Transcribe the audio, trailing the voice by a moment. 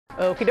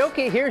Okie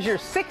dokie, here's your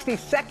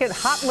 60-second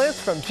hot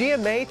list from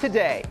GMA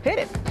today. Hit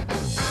it.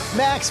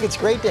 Max, it's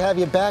great to have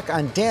you back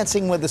on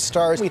Dancing with the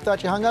Stars. We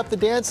thought you hung up the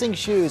dancing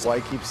shoes. I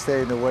keep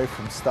staying away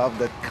from stuff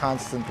that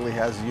constantly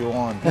has you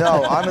on.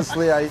 No,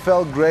 honestly, I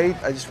felt great.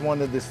 I just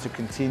wanted this to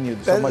continue.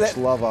 So much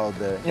love out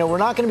there. You know, we're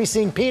not going to be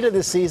seeing PETA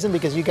this season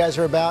because you guys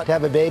are about to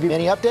have a baby.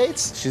 Any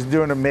updates? She's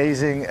doing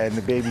amazing, and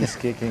the baby's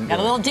kicking. Got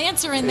a little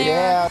dancer in there.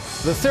 Yeah.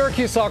 The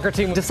Syracuse soccer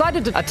team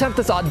decided to attempt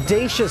this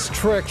audacious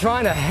trick,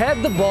 trying to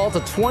head the ball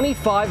to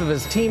 25 of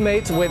his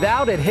teammates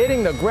without it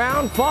hitting the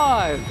ground.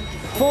 5,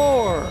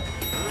 4,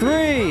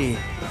 3,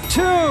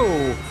 2,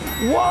 1.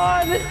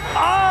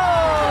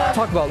 Oh!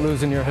 Talk about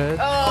losing your head.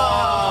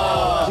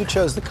 Oh. You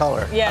chose the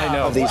color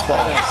of these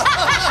balls.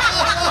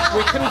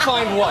 We couldn't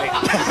find white.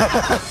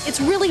 It's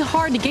really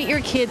hard to get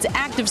your kids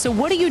active, so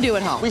what do you do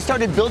at home? We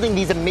started building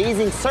these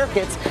amazing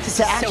circuits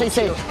to actually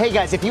say, hey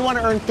guys, if you want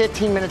to earn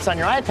 15 minutes on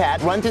your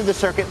iPad, run through the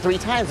circuit 3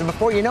 times. And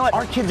before you know it,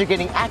 our kids are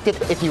getting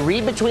active. If you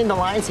read between the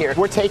lines here,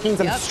 we're taking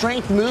some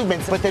strength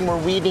movements, but then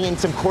we're weaving in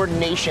some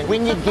coordination.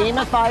 When you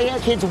gamify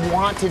it, kids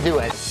want to do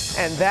it.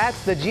 And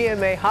that's the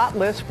GMA hot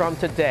list from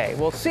today.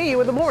 We'll see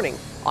you in the morning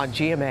on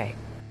GMA.